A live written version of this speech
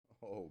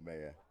Oh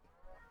man,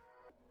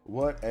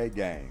 what a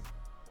game!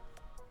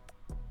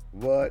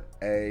 What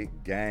a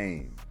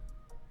game!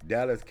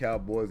 Dallas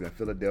Cowboys and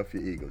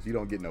Philadelphia Eagles. You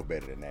don't get no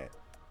better than that.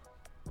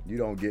 You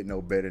don't get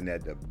no better than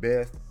that. The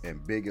best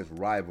and biggest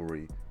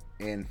rivalry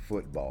in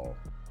football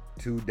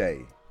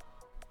today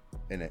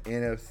in the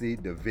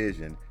NFC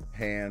division,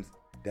 hands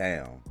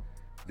down.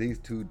 These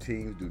two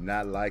teams do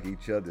not like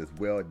each other. It's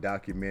well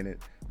documented,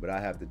 but I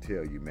have to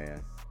tell you,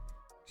 man,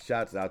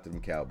 shouts out to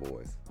them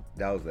Cowboys.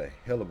 That was a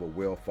hell of a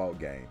well fought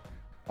game.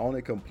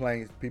 Only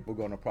complaints people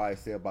gonna probably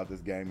say about this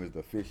game is the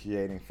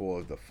officiating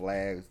for the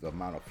flags, the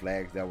amount of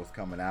flags that was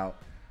coming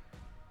out.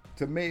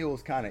 To me, it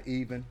was kind of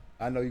even.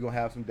 I know you're gonna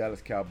have some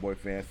Dallas Cowboy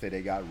fans say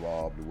they got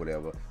robbed or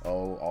whatever.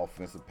 Oh,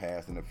 offensive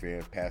pass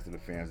interference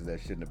that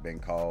shouldn't have been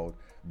called.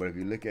 But if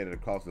you look at it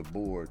across the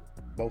board,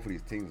 both of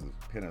these teams was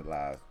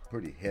penalized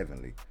pretty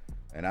heavily.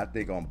 And I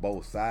think on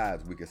both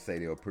sides, we could say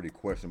they were pretty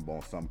questionable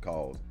on some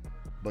calls.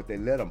 But they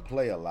let them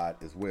play a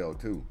lot as well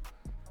too.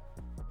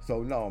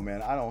 So no,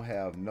 man, I don't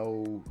have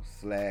no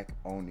slack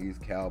on these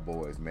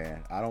Cowboys,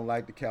 man. I don't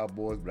like the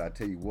Cowboys, but I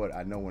tell you what,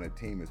 I know when a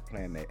team is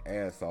playing their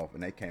ass off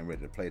and they can't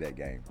ready to play that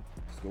game.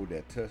 Scored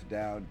that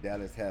touchdown.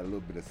 Dallas had a little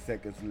bit of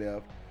seconds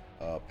left.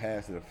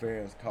 Pass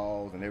interference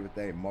calls and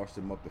everything. Marched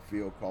them up the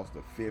field, crossed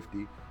the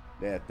 50.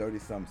 They had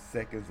 30-some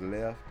seconds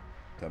left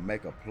to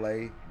make a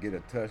play, get a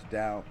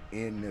touchdown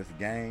in this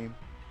game.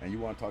 And you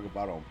want to talk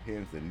about on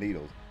pins and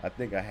needles. I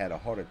think I had a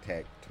heart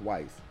attack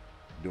twice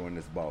during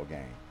this ball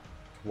game.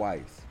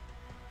 Twice.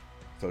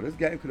 So this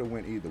game could have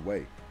went either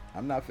way.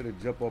 I'm not finna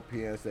jump up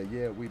here and say,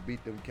 yeah, we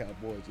beat them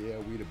Cowboys, yeah,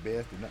 we the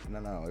best.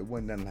 No, it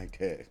wasn't nothing like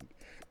that.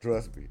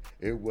 Trust me,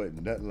 it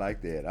wasn't nothing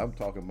like that. I'm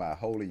talking about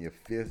holding your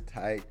fist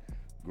tight,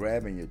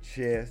 grabbing your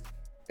chest.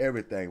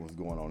 Everything was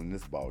going on in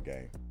this ball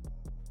game.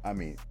 I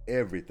mean,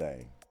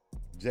 everything.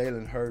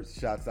 Jalen Hurts,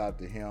 shouts out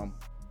to him,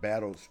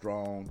 battled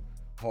strong,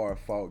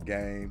 hard-fought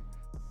game.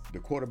 The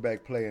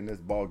quarterback play in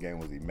this ball game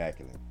was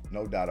immaculate,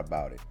 no doubt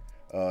about it.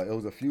 It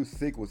was a few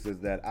sequences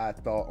that I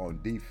thought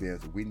on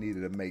defense we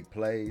needed to make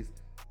plays.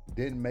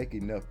 Didn't make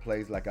enough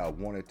plays like I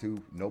wanted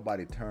to.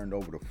 Nobody turned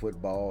over the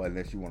football,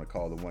 unless you want to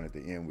call the one at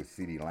the end with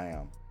CeeDee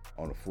Lamb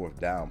on the fourth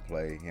down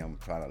play, him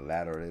trying to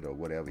ladder it or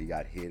whatever. He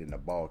got hit and the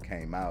ball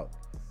came out.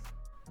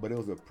 But it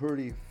was a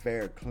pretty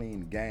fair,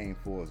 clean game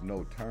for us,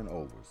 no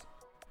turnovers.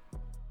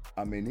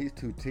 I mean, these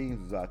two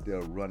teams was out there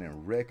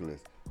running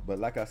reckless. But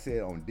like I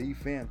said, on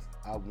defense,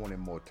 I wanted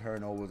more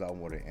turnovers. I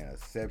wanted an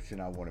interception.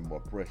 I wanted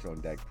more pressure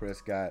on Dak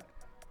Prescott.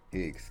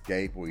 He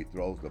escaped where he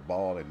throws the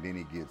ball and then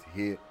he gets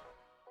hit.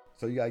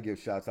 So you got to give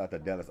shots out to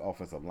Dallas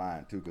offensive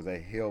line too, because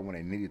they held when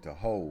they needed to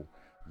hold.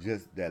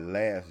 Just that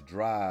last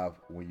drive,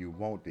 when you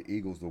want the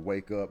Eagles to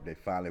wake up, they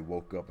finally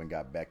woke up and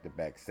got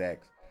back-to-back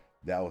sacks.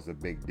 That was a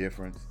big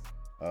difference.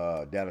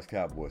 Dallas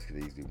Cowboys could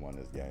easily won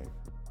this game.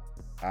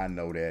 I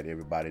know that.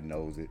 Everybody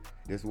knows it.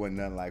 This wasn't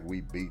nothing like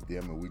we beat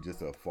them and we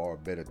just a far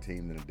better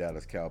team than the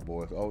Dallas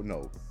Cowboys. Oh,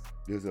 no.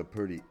 This is a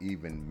pretty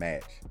even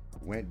match.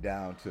 Went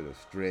down to the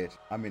stretch.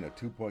 I mean, a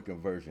two-point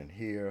conversion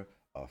here,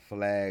 a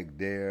flag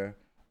there,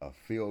 a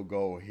field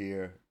goal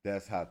here.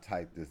 That's how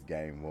tight this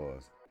game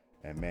was.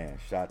 And, man,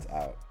 shots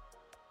out.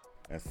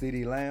 And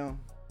CeeDee Lamb,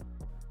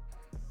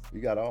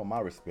 you got all my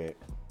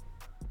respect.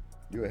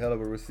 You're a hell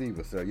of a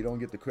receiver, sir. You don't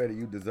get the credit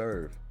you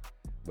deserve.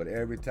 But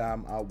every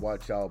time I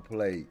watch y'all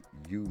play,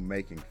 you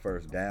making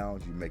first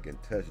downs, you making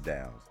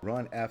touchdowns.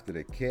 Run after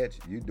the catch,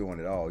 you doing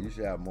it all. You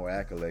should have more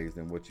accolades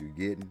than what you're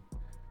getting.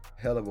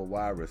 Hell of a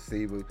wide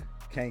receiver.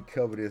 Can't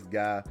cover this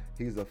guy.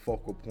 He's a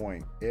focal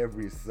point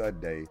every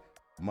Sunday,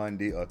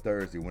 Monday or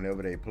Thursday,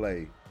 whenever they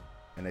play,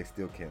 and they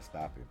still can't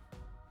stop him.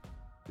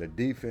 The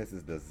defense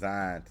is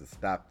designed to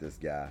stop this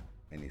guy,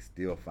 and he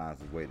still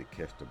finds a way to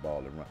catch the ball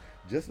and run.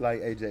 Just like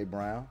A.J.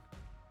 Brown.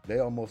 They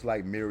almost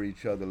like mirror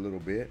each other a little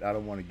bit. I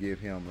don't want to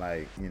give him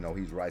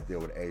he's right there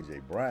with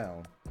A.J.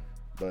 Brown,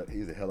 but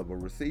he's a hell of a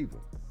receiver.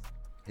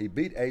 He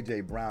beat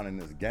A.J. Brown in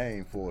this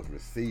game for his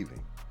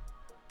receiving,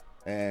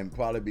 and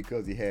probably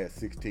because he had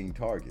 16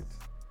 targets.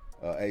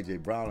 A.J.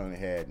 Brown only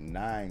had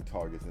 9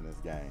 targets in this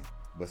game.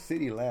 But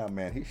CeeDee Lamb,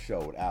 man, he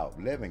showed out.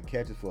 11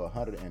 catches for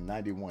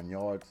 191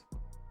 yards,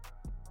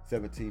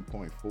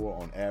 17.4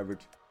 on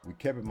average. We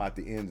kept him out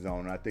the end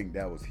zone, and I think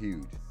that was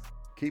huge.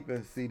 Keeping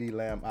CeeDee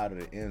Lamb out of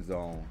the end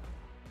zone,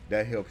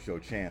 that helps your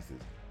chances.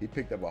 He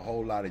picked up a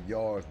whole lot of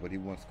yards, but he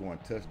wasn't scoring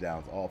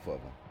touchdowns off of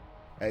them.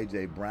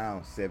 A.J.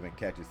 Brown, 7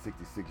 catches,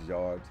 66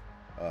 yards,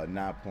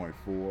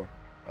 9.4.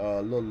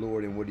 A little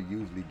lower than what he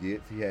usually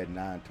gets. He had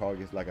 9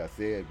 targets, like I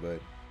said,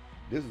 but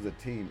this was a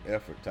team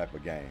effort type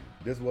of game.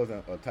 This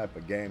wasn't a type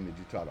of game that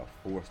you try to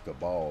force the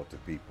ball to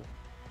people.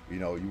 You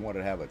know, you wanted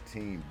to have a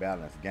team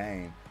balanced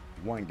game.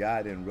 One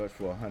guy didn't rush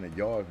for 100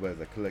 yards, but as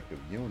a collective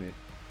unit,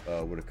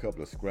 with a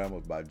couple of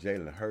scrambles by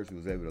Jalen Hurts, who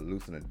was able to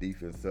loosen the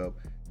defense up,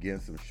 get in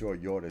some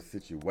short yardage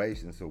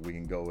situations so we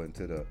can go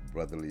into the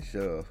brotherly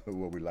shove,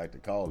 what we like to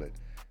call it.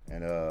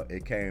 And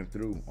it came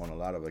through on a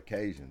lot of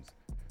occasions.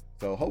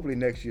 So hopefully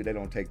next year they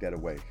don't take that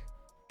away.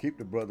 Keep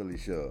the brotherly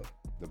shove.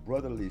 The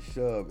brotherly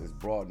shove is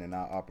broadening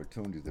our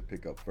opportunities to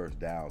pick up first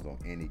downs on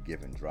any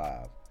given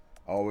drive.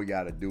 All we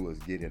got to do is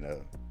get in a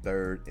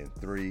 3rd and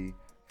 3,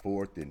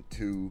 4th and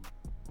 2.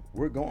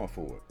 We're going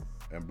for it.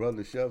 And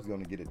Brother Chef's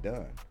going to get it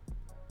done.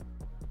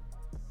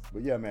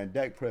 But yeah, man,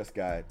 Dak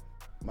Prescott,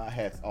 my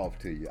hat's off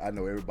to you. I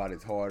know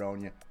everybody's hard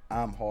on you.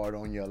 I'm hard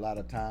on you a lot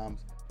of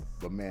times.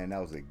 But man,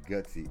 that was a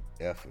gutsy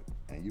effort.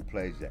 And you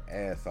played your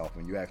ass off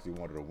and you actually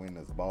wanted to win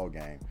this ball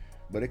game.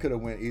 But it could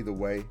have went either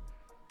way.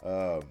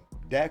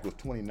 Dak was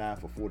 29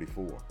 for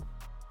 44.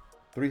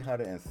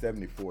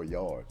 374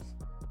 yards.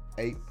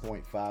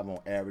 8.5 on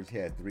average. He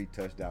had 3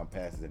 touchdown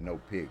passes and no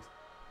picks.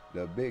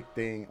 The big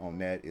thing on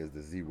that is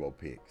the 0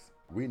 picks.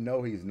 We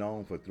know he's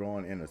known for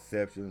throwing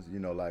interceptions,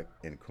 like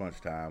in crunch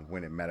time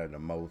when it mattered the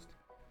most.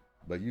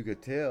 But you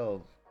could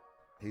tell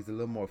he's a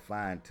little more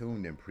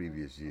fine-tuned than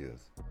previous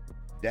years.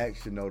 Dak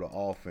should know the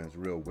offense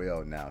real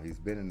well now. He's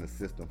been in the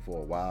system for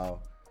a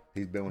while.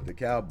 He's been with the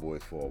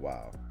Cowboys for a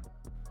while.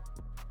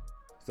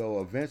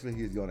 So eventually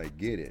he's going to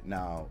get it.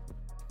 Now,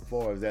 as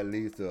far as that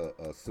leads to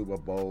a Super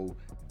Bowl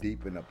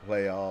deep in the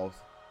playoffs,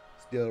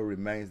 still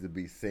remains to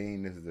be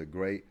seen. This is a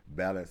great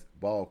balanced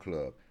ball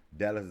club.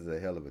 Dallas is a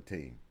hell of a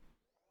team.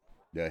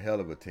 They're a hell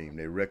of a team.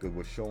 Their record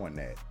was showing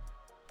that.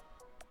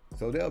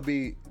 So they'll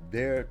be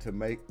there to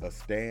make a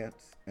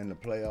stance in the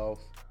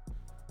playoffs.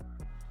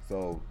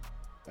 So,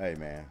 hey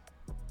man,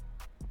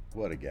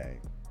 what a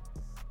game.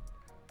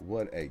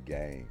 What a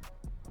game.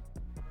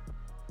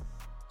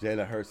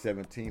 Jalen Hurts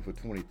 17 for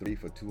 23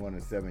 for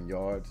 207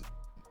 yards,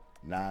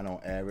 9 on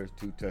average,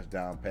 2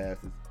 touchdown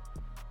passes.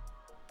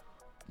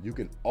 You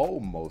can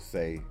almost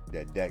say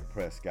that Dak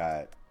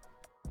Prescott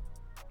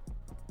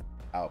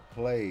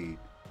outplayed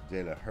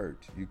Jalen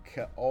Hurts. You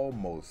can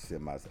almost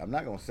I'm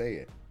not going to say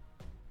it.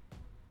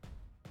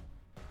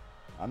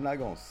 I'm not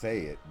going to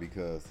say it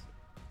because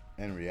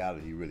in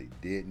reality he really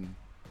didn't.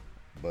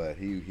 But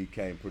he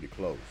came pretty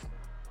close.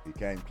 He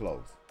came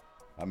close.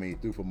 I mean, he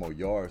threw for more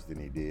yards than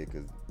he did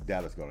because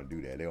Dallas going to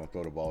do that. They don't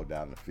throw the ball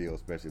down the field,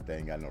 especially if they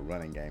ain't got no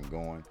running game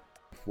going.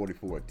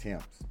 44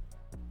 attempts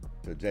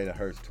to Jalen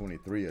Hurts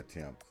 23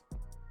 attempts.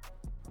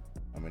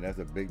 I mean, that's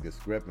a big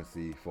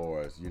discrepancy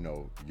for us,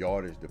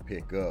 yardage to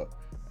pick up,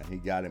 and he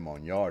got him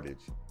on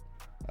yardage.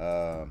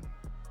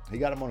 He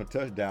got him on a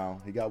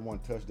touchdown. He got 1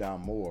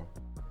 touchdown more.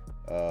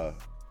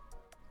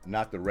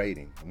 Not the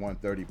rating,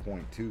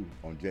 130.2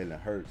 on Jalen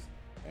Hurts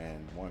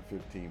and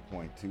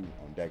 115.2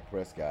 on Dak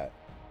Prescott.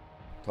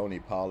 Tony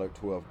Pollard,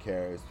 12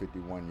 carries,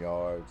 51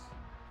 yards.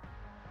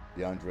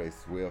 DeAndre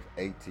Swift,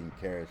 18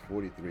 carries,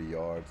 43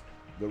 yards.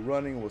 The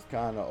running was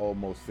kind of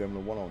almost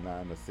similar,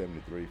 109 to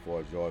 73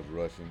 for yards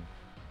rushing.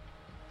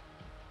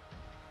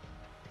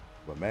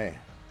 But man,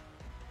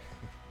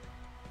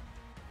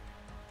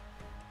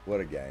 what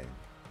a game.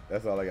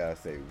 That's all I got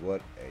to say.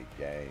 What a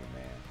game,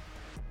 man.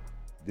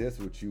 This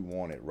is what you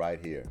wanted right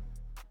here.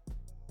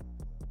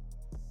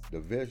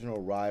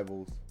 Divisional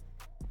rivals.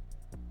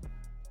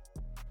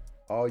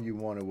 All you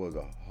wanted was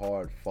a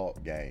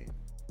hard-fought game.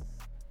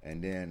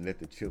 And then let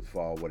the chips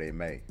fall where they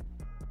may.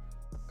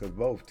 Because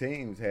both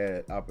teams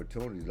had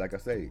opportunities. Like I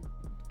say,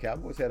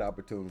 Cowboys had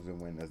opportunities to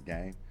win this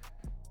game.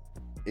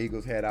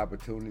 Eagles had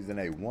opportunities and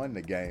they won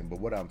the game. But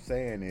what I'm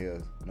saying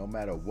is, no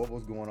matter what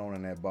was going on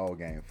in that ball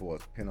game for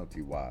us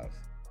penalty-wise,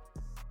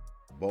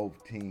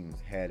 both teams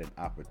had an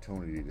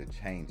opportunity to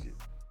change it.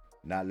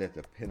 Not let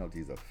the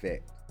penalties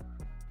affect.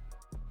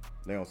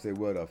 They're going to say,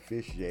 well, the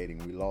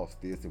officiating, we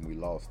lost this and we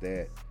lost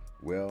that.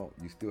 Well,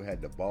 you still had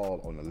the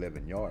ball on the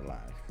 11-yard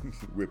line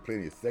with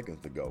plenty of seconds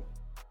to go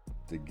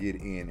to get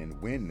in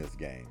and win this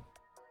game,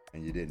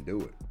 and you didn't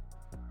do it.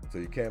 So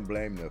you can't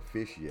blame the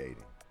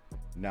officiating.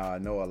 Now, I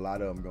know a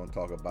lot of them going to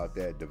talk about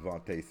that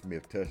Devontae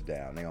Smith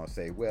touchdown. They're going to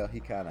say, well,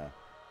 he kind of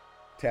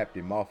tapped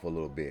him off a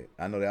little bit.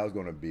 I know that was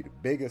going to be the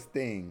biggest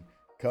thing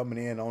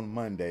coming in on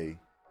Monday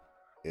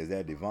is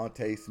that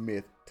Devontae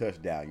Smith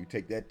touchdown. You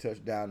take that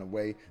touchdown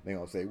away, they're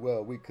going to say,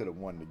 well, we could have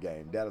won the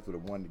game. Dallas would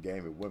have won the game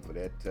if it went for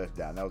that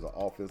touchdown. That was an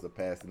offensive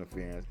pass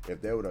interference.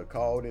 If they would have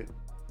called it,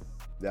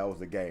 that was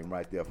the game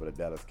right there for the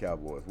Dallas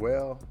Cowboys.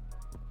 Well,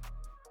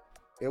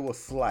 it was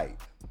slight.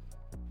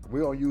 We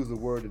don't use the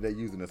word that they're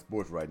using in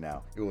sports right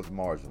now. It was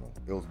marginal.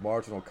 It was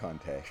marginal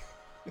contact.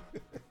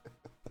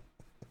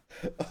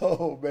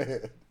 Oh,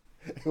 man.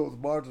 It was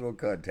marginal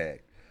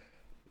contact.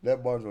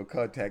 That marginal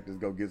contact is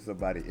going to get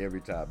somebody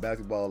every time.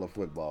 Basketball or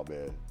football,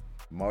 man.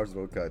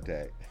 Marginal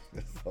contact.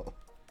 So,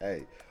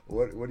 hey,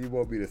 what do you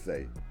want me to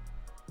say?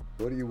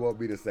 What do you want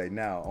me to say?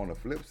 Now, on the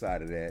flip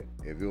side of that,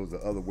 if it was the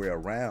other way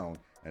around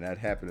and that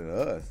happened to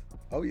us,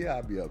 oh, yeah,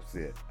 I'd be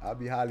upset. I'd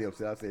be highly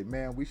upset. I'd say,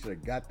 man, we should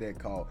have got that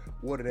call.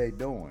 What are they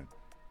doing?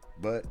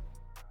 But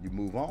you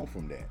move on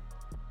from that.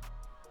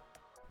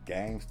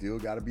 Game still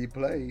got to be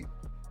played.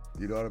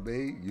 You know what I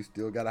mean? You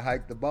still got to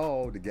hike the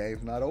ball. The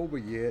game's not over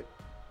yet.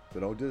 So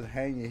don't just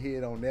hang your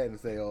head on that and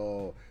say,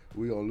 oh,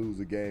 we're going to lose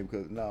the game.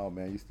 Because, no,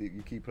 man,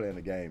 you keep playing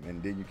the game.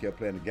 And then you kept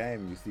playing the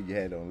game and you see you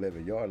had it on the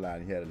 11-yard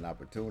line. You had an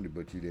opportunity,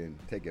 but you didn't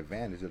take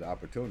advantage of the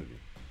opportunity.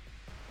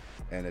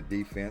 And the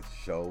defense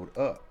showed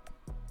up.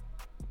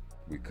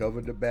 We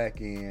covered the back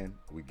end.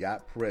 We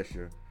got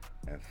pressure.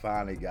 And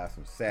finally got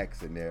some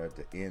sacks in there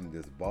to end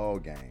this ball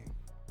game.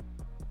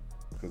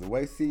 Because the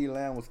way CeeDee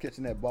Lamb was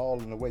catching that ball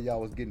and the way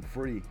y'all was getting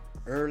free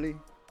early,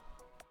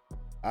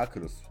 I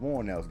could have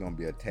sworn that was going to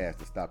be a task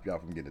to stop y'all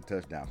from getting a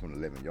touchdown from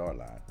the 11-yard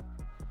line.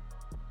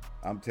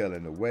 I'm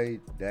telling the way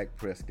Dak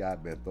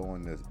Prescott been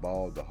throwing this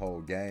ball the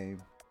whole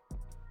game,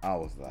 I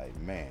was like,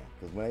 man.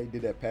 Because when they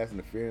did that pass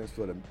interference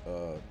for the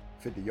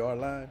 50-yard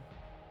line,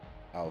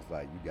 I was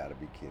like, you got to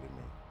be kidding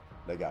me.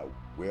 They got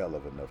well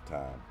of enough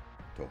time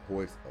to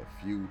hoist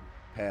a few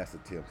pass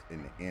attempts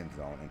in the end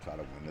zone and try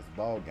to win this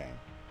ball game.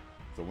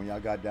 So when y'all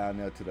got down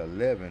there to the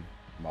 11,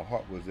 my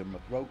heart was in my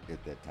throat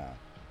at that time.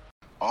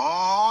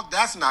 Oh,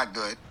 that's not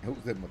good. It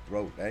was in my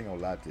throat. I ain't gonna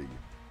lie to you.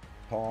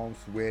 Palms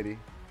sweaty.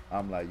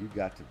 I'm like, you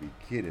got to be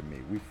kidding me.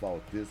 We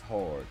fought this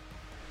hard.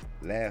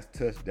 Last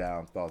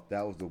touchdown, thought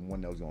that was the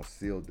one that was gonna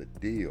seal the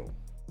deal.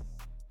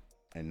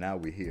 And now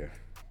we're here.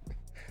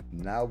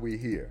 Now we're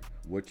here.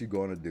 What you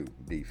gonna do,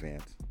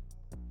 defense?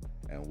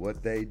 And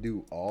what they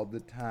do all the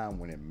time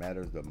when it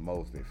matters the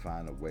most, they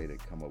find a way to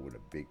come up with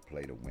a big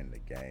play to win the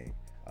game.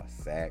 A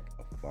sack,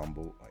 a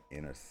fumble, an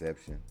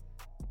interception.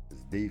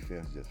 This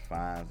defense just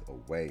finds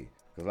a way.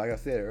 Because like I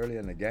said earlier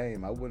in the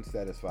game, I wasn't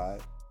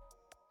satisfied.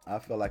 I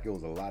felt like it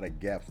was a lot of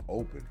gaps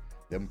open.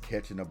 Them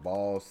catching the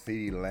ball,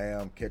 CeeDee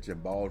Lamb catching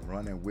balls,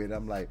 running with.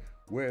 I'm like,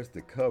 where's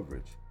the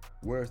coverage?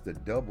 Where's the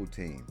double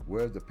team?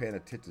 Where's the paying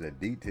attention to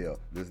detail?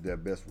 This is their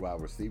best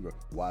wide receiver.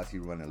 Why is he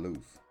running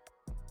loose?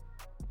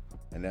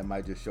 And that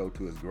might just show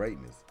to his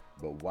greatness.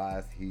 But why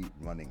is he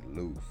running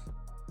loose?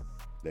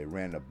 They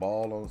ran the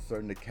ball on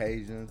certain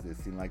occasions. It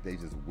seemed like they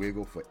just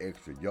wiggle for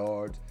extra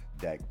yards.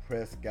 Dak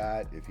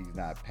Prescott, if he's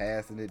not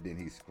passing it, then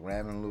he's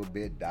scrambling a little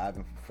bit,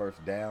 diving for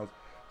first downs.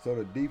 So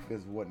the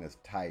defense wasn't as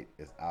tight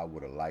as I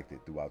would have liked it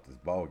throughout this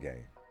ball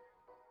game.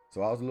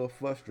 So I was a little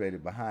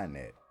frustrated behind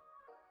that.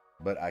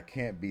 But I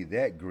can't be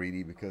that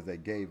greedy because they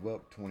gave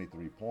up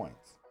 23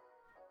 points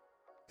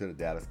to the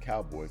Dallas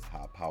Cowboys'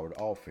 high-powered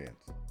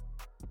offense.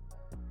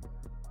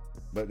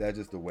 But that's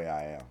just the way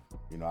I am.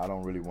 You know, I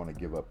don't really want to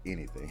give up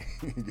anything.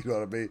 You know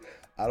what I mean?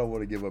 I don't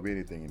want to give up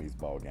anything in these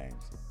ball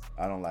games.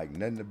 I don't like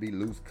nothing to be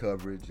loose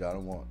coverage. I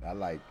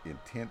like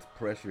intense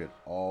pressure at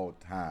all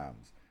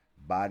times.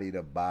 Body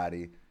to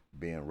body,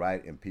 being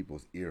right in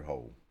people's ear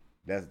hole.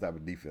 That's the type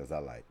of defense I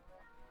like.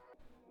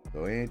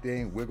 So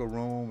anything, wiggle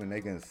room, and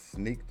they can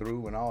sneak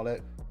through and all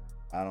that,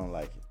 I don't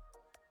like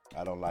it.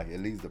 I don't like it.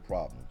 It leads to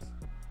problems.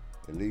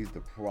 It leads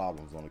to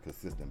problems on a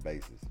consistent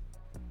basis.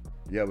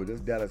 Yeah, but this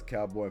Dallas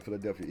Cowboy and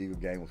Philadelphia Eagle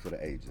game was for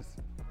the ages.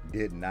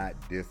 Did not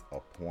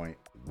disappoint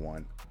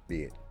one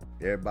bit.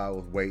 Everybody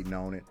was waiting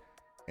on it,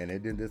 and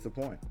it didn't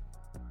disappoint.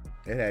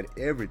 It had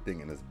everything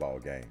in this ball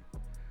game.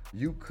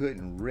 You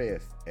couldn't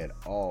rest at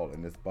all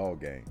in this ball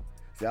game.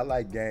 See, I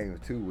like games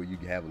too where you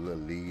can have a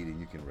little lead and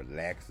you can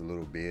relax a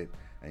little bit,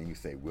 and you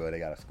say, well, they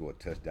got to score a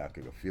touchdown,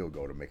 kick a field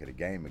goal to make it a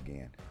game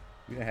again.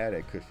 You didn't have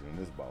that cushion in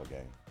this ball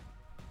game.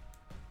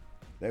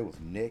 They was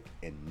neck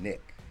and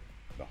neck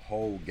the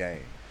whole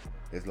game.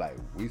 It's like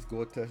we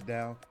score a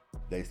touchdown,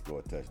 they score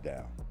a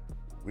touchdown.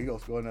 We gonna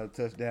score another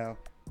touchdown,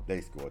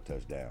 they score a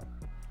touchdown.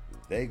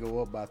 If they go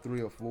up by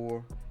 3 or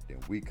 4, then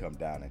we come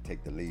down and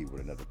take the lead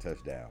with another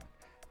touchdown.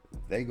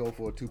 If they go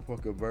for a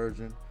 2-point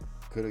conversion,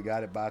 could have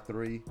got it by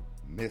 3,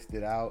 missed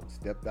it out,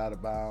 stepped out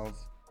of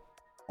bounds,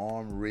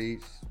 arm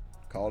reach,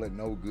 call it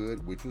no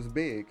good, which was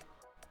big.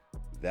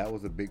 That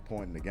was a big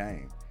point in the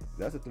game.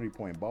 That's a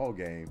 3-point ball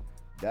game.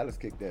 Dallas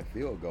kicked that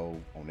field goal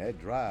on that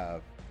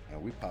drive,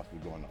 and we possibly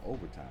go into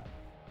overtime.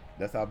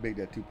 That's how big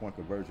that 2-point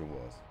conversion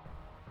was.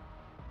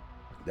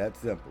 That's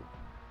simple.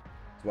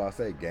 That's why I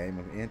say game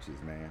of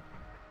inches, man.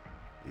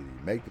 Either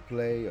you make the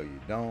play or you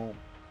don't.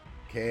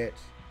 Catch,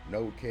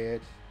 no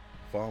catch,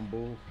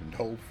 fumble,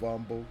 no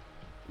fumble.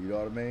 You know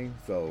what I mean?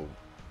 So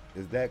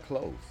it's that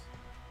close.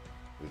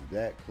 It's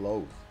that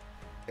close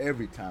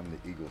every time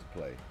the Eagles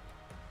play.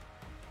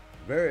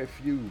 Very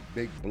few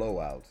big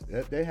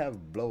blowouts. They have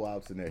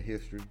blowouts in their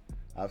history.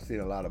 I've seen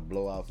a lot of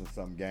blowouts in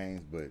some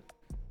games, but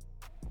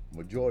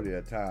majority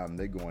of the time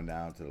they're going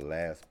down to the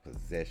last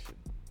possession.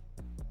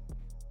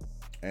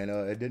 And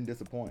it didn't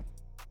disappoint.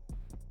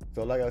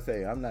 So like I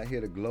say, I'm not here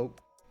to gloat.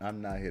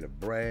 I'm not here to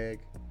brag.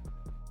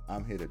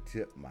 I'm here to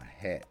tip my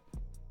hat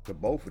to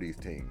both of these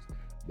teams,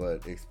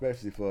 but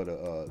especially for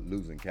the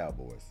losing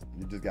Cowboys.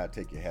 You just got to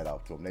take your hat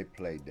off to them. They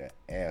played their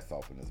ass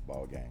off in this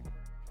ball game.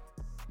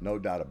 No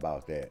doubt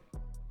about that.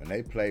 And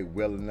they played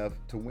well enough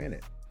to win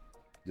it,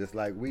 just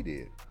like we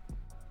did.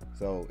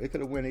 So it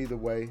could have went either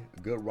way.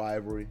 A good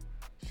rivalry.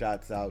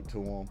 Shots out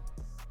to them.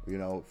 You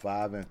know,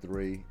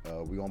 5-3.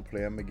 We're going to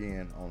play them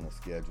again on the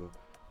schedule.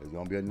 There's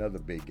going to be another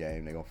big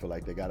game. They're going to feel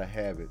like they got to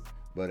have it.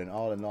 But in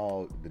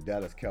all, the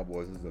Dallas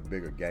Cowboys, this is a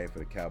bigger game for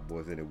the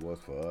Cowboys than it was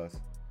for us.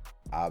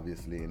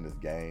 Obviously, in this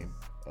game,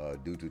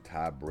 due to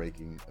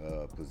tie-breaking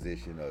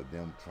position of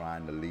them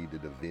trying to lead the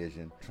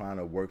division, trying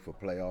to work for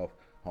playoff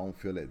home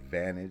field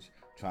advantage,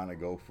 trying to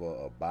go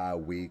for a bye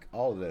week,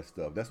 all of that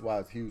stuff. That's why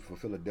it's huge for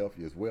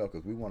Philadelphia as well,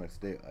 because we want to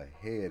stay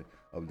ahead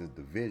of this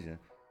division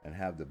and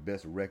have the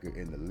best record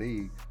in the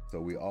league, so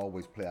we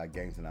always play our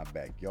games in our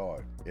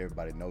backyard.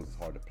 Everybody knows it's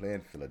hard to play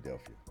in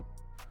Philadelphia.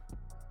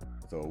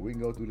 So we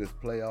can go through this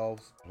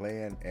playoffs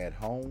playing at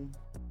home.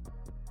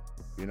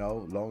 You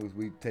know, as long as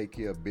we take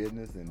care of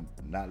business and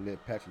not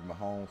let Patrick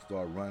Mahomes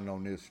start running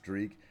on this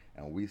streak,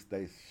 and we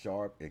stay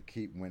sharp and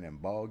keep winning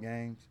ball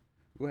games,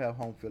 we'll have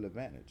home field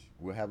advantage.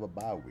 We'll have a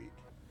bye week.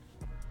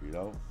 You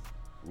know,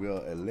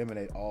 we'll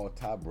eliminate all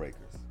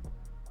tiebreakers.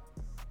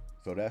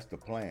 So that's the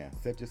plan.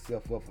 Set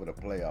yourself up for the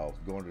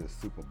playoffs, going to the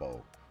Super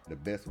Bowl the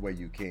best way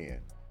you can.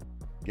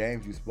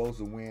 Games you're supposed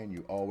to win,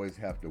 you always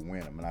have to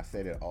win them. And I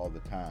say that all the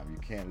time. You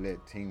can't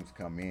let teams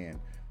come in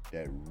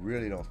that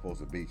really don't supposed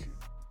to beat you.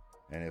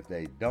 And if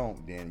they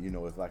don't, then, you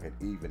know, it's like an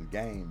even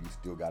game. You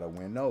still got to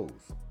win those.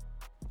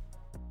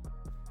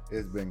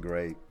 It's been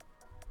great.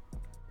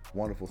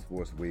 Wonderful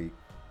sports week.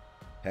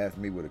 Has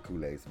me with a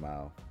Kool-Aid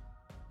smile.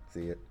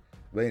 See it?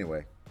 But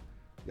anyway,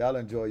 y'all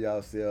enjoy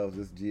yourselves.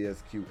 This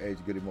G.S.Q.H.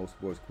 Goody Mo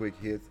Sports Quick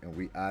Hits. And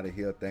we out of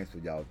here. Thanks for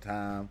y'all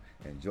time.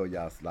 Enjoy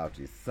y'all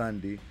slouchy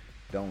Sunday.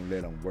 Don't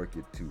let them work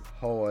you too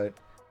hard.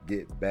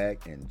 Get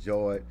back,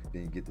 enjoy it.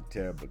 Then you get the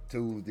terrible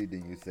Tuesday.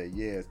 Then you say,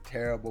 yeah, it's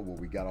terrible, but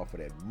we got off of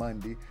that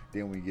Monday.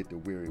 Then we get the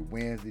weary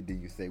Wednesday.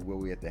 Then you say, well,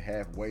 we at the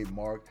halfway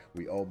mark.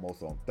 We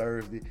almost on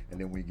Thursday. And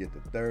then when you get to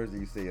Thursday,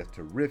 you say it's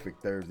terrific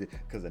Thursday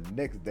because the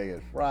next day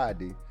is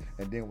Friday.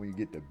 And then when you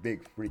get the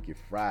big freaky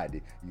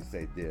Friday, you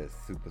say there's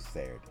Super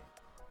Saturday.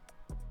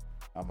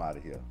 I'm out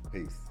of here.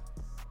 Peace.